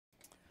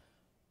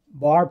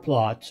Bar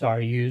plots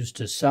are used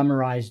to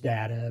summarize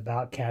data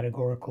about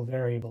categorical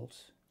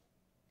variables.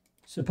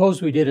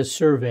 Suppose we did a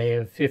survey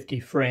of 50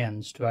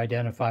 friends to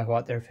identify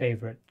what their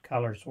favorite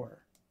colors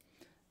were.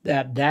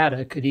 That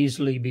data could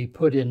easily be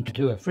put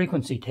into a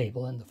frequency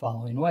table in the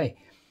following way.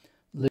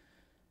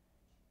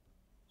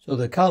 So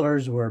the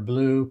colors were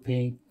blue,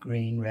 pink,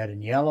 green, red,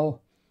 and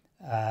yellow.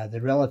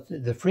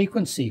 The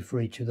frequency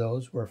for each of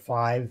those were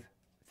 5,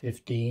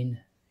 15,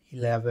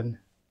 11,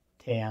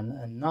 10,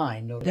 and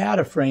 9. The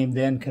data frame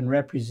then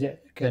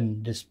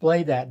can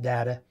display that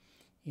data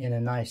in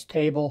a nice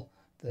table.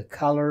 The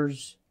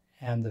colors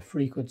and the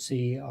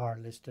frequency are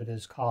listed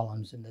as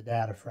columns in the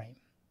data frame.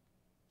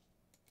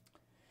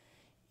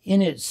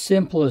 In its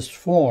simplest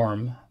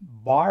form,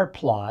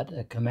 barplot,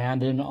 a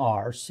command in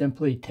R,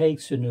 simply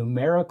takes a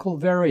numerical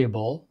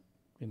variable,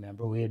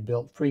 remember we had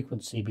built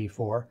frequency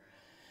before,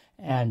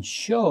 and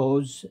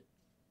shows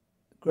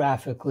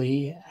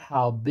graphically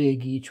how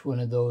big each one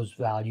of those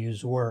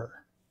values were.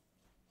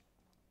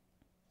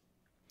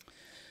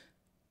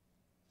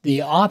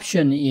 The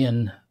option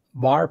in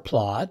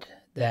barplot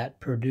that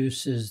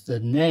produces the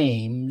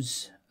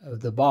names of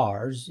the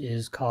bars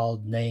is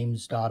called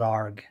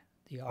names.arg,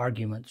 the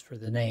arguments for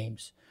the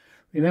names.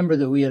 Remember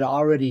that we had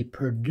already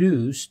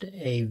produced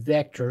a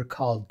vector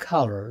called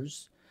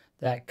colors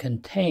that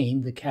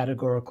contained the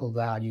categorical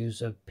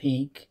values of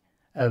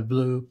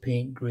blue,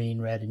 pink,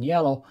 green, red, and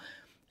yellow.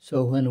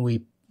 So when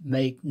we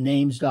make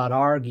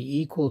names.arg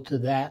equal to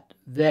that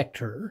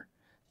vector,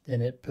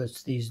 then it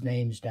puts these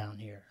names down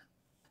here.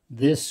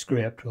 This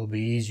script will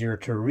be easier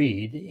to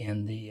read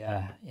in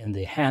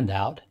the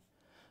handout,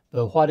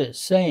 but what it's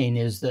saying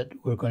is that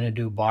we're going to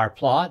do bar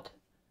plot.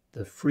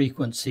 The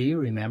frequency,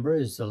 remember,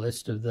 is the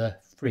list of the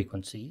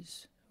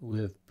frequencies.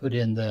 We've put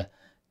in the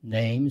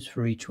names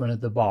for each one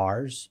of the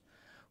bars.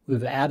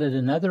 We've added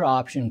another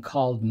option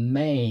called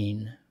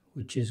main,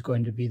 which is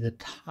going to be the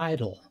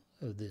title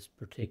of this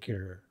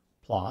particular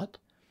plot.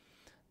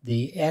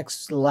 The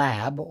X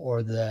lab,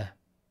 or the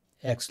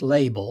X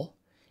label,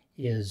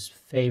 is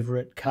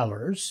favorite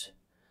colors.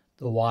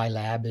 The Y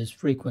lab is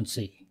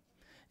frequency.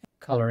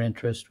 Color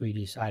interest, we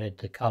decided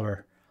to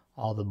color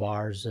all the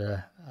bars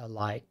a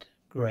light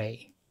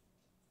gray.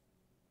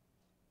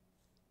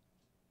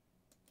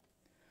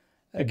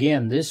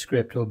 Again, this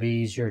script will be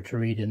easier to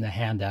read in the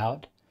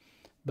handout,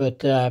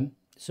 but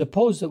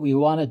suppose that we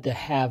wanted to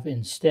have,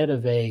 instead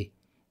of a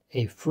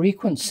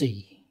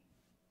frequency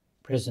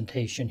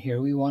presentation here,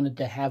 we wanted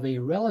to have a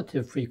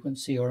relative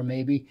frequency, or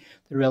maybe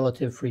the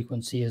relative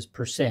frequency is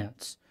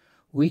percents.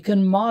 We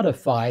can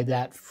modify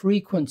that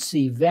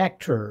frequency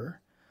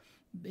vector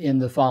in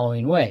the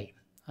following way.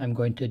 I'm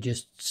going to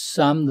just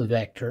sum the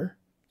vector,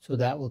 so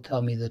that will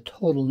tell me the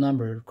total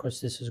number. Of course,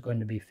 this is going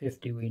to be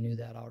 50. We knew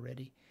that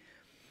already.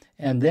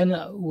 And then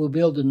we'll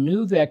build a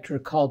new vector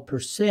called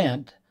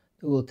percent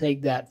that will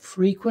take that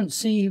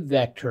frequency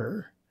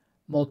vector,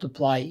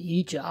 multiply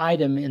each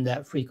item in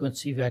that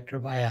frequency vector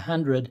by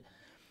 100,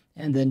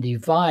 and then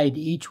divide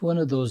each one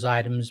of those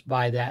items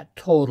by that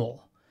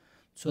total.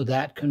 So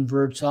that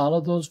converts all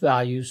of those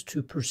values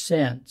to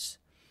percents.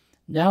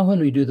 Now when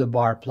we do the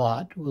bar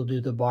plot, we'll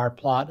do the bar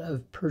plot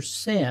of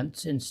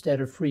percents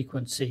instead of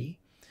frequency.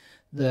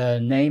 The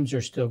names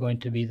are still going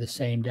to be the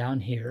same down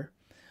here.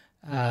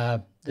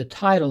 The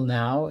title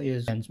now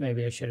is,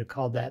 maybe I should have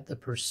called that the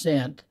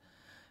percent,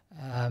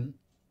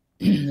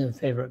 the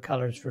favorite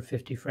colors for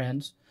 50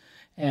 friends.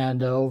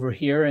 And over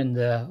here in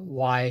the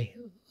Y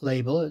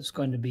label, it's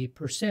going to be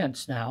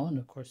percents now. And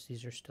of course,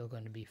 these are still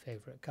going to be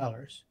favorite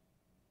colors.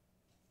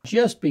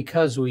 Just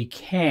because we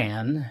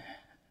can,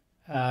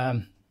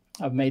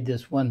 I've made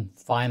this one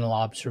final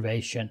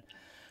observation.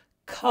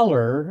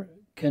 Color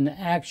can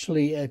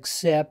actually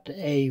accept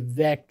a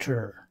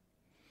vector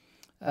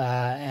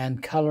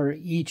and color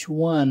each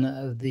one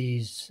of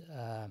these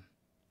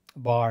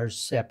bars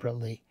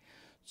separately.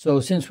 So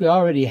since we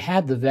already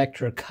had the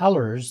vector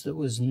colors that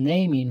was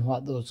naming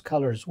what those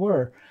colors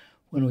were,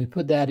 when we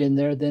put that in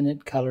there, then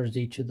it colors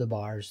each of the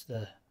bars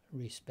the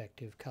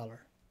respective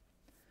color.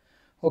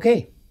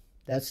 Okay,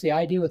 that's the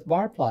idea with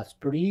bar plots.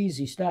 Pretty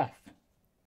easy stuff.